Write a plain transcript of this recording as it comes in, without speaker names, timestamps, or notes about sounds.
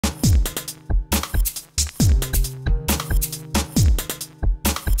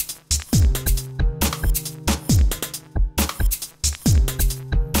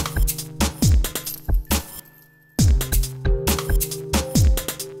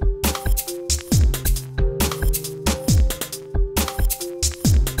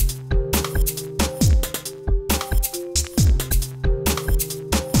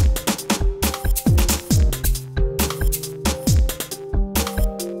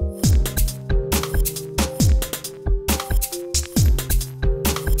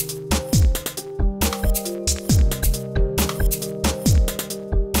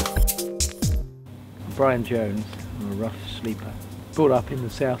Brian Jones. I'm a rough sleeper. Brought up in the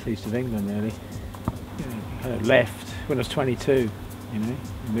southeast of England, really. Kind of left when I was 22.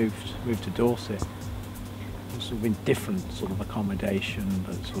 Moved to Dorset. Sort of in different sort of accommodation,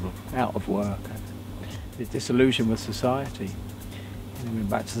 but sort of out of work. Disillusioned with society. Went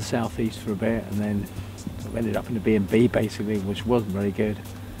back to the southeast for a bit, and then sort of ended up in a B&B basically, which wasn't very good.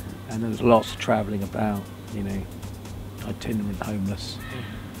 And there was lots of travelling about, itinerant homeless.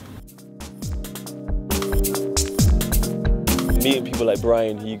 Meeting people like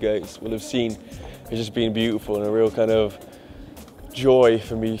Brian, you guys will have seen, it's just been beautiful and a real kind of joy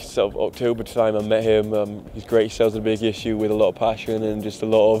for me. Sort of October time I met him. He's great. He sells a Big Issue with a lot of passion and just a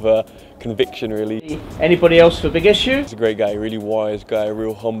lot of conviction, really. Anybody else for Big Issue? He's a great guy, really wise guy, a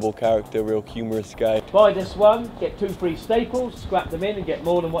real humble character, real humorous guy. Buy this one, get 2 free staples, scrap them in and get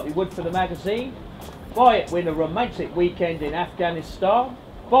more than what you would for the magazine. Buy it, win a romantic weekend in Afghanistan.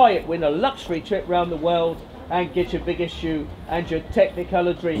 Buy it, win a luxury trip around the world, and get your Big Issue and your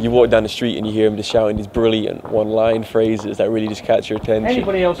Technicolor dream. You walk down the street and you hear him just shouting these brilliant one-line phrases that really just catch your attention.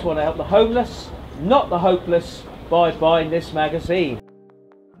 Anybody else want to help the homeless, not the hopeless, by buying this magazine?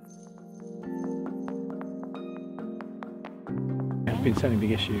 I've been selling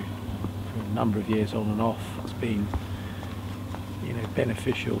Big Issue for a number of years on and off. It's been,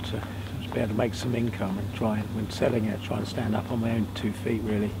 beneficial to be able to make some income and when selling it, try and stand up on my own 2 feet,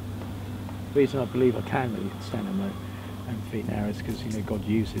 really. The reason I believe I can really stand on my own feet now is because God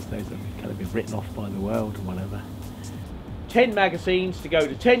uses those that have kind of been written off by the world and whatever. 10 magazines to go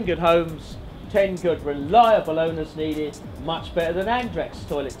to 10 good homes, 10 good reliable owners needed, much better than Andrex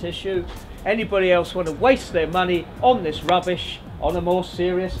toilet tissue. Anybody else want to waste their money on this rubbish? On a more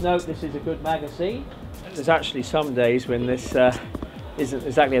serious note, this is a good magazine. There's actually some days when this isn't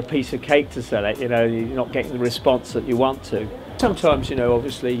exactly a piece of cake to sell it, you're not getting the response that you want to. Sometimes,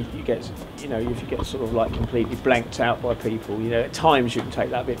 obviously you get, if you get sort of like completely blanked out by people, at times you can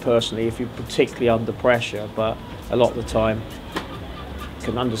take that a bit personally if you're particularly under pressure, but a lot of the time you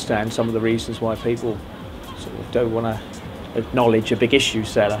can understand some of the reasons why people sort of don't want to acknowledge a Big Issue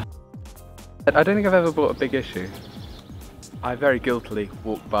seller. I don't think I've ever bought a Big Issue. I very guiltily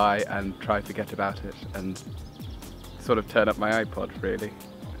walk by and try to forget about it and sort of turn up my iPod, really.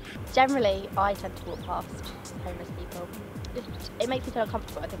 Generally, I tend to walk past homeless people. It makes me feel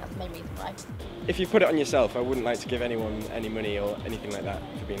uncomfortable. I think that's the main reason why. If you put it on yourself, I wouldn't like to give anyone any money or anything like that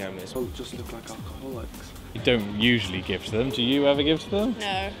for being homeless. People just look like alcoholics. You don't usually give to them. Do you ever give to them?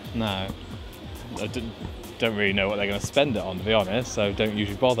 No. No. I don't really know what they're going to spend it on, to be honest, so don't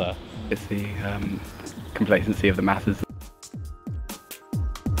usually bother. It's the complacency of the masses.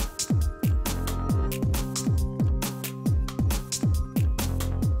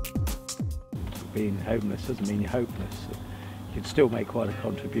 Being homeless doesn't mean you're hopeless. You can still make quite a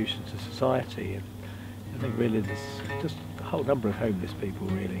contribution to society, and I think really there's just a whole number of homeless people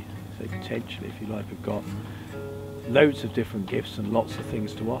really. So potentially, if you like, have got loads of different gifts and lots of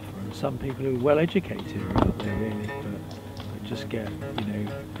things to offer, and some people who are well educated are out there really, but just get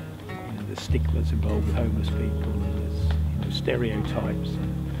the stigmas involved with homeless people, and there's stereotypes,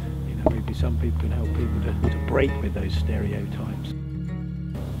 and maybe some people can help people to break with those stereotypes.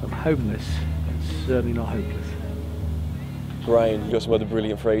 I'm homeless. Certainly not hopeless. Brian, you've got some other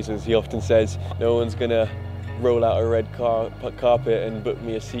brilliant phrases. He often says, no one's going to roll out a red carpet and book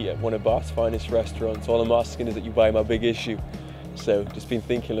me a seat at one of Bath's finest restaurants. All I'm asking is that you buy my Big Issue. So just been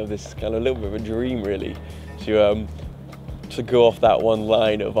thinking of this kind of a little bit of a dream really, to go off that one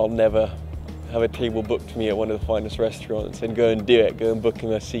line of I'll never have a table booked to me at one of the finest restaurants, and go and do it, go and book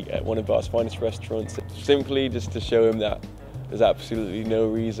him a seat at one of Bath's finest restaurants. Simply just to show him that there's absolutely no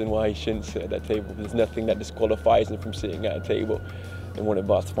reason why he shouldn't sit at that table. There's nothing that disqualifies him from sitting at a table in one of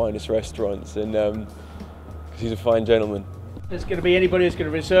Bath's finest restaurants, and because he's a fine gentleman. There's going to be anybody who's going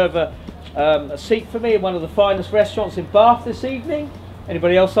to reserve a seat for me in one of the finest restaurants in Bath this evening?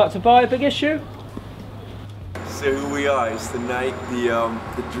 Anybody else like to buy a Big Issue? So here we are, it's the night,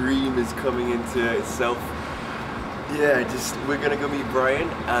 the dream is coming into itself. Yeah, we're gonna go meet Brian,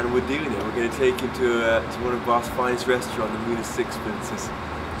 and we're doing it. We're gonna take him to one of Bath's finest restaurants, the Moon and Sixpence. It's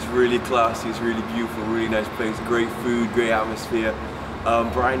really classy, it's really beautiful, really nice place, great food, great atmosphere.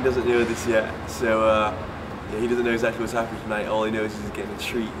 Brian doesn't know this yet, so yeah, he doesn't know exactly what's happening tonight. All he knows is he's getting a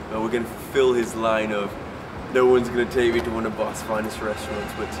treat. But we're gonna fulfill his line of, no one's gonna take me to one of Bath's finest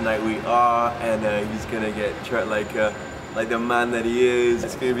restaurants, but tonight we are, and he's gonna get treated like the man that he is.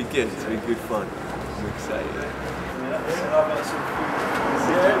 It's gonna be good. It's gonna be good fun. I'm excited. How about some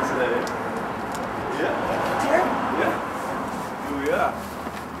food today? Yeah. Here we are.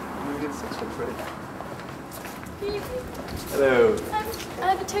 Moving in 6 foot ready. Can you Hello. I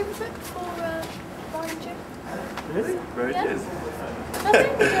have a table book for Brian Jones. very Yeah. cheers. Lovely.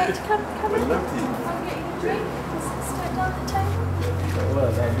 Would you like to come I'd in? love to. I'll get you a drink. Sit down at the table.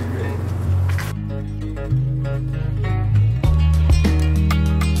 Well, that'd be great.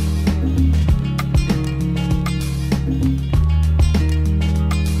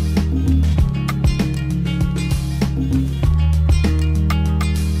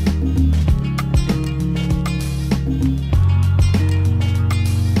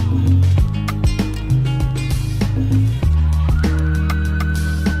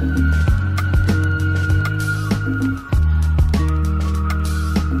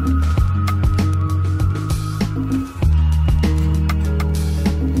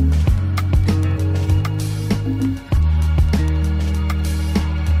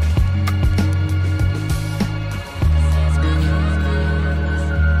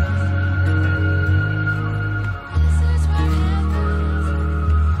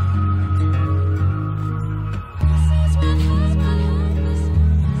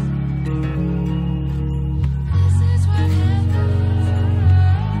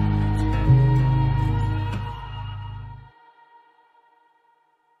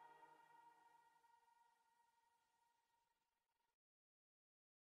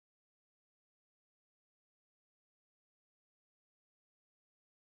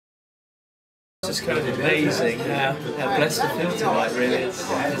 It's just kind of amazing how blessed I feel tonight, really.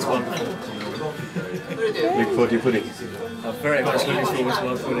 It's wonderful. Look forward to your pudding. I'm very much looking forward to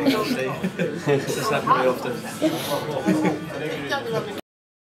my pudding, actually. This has happened very often.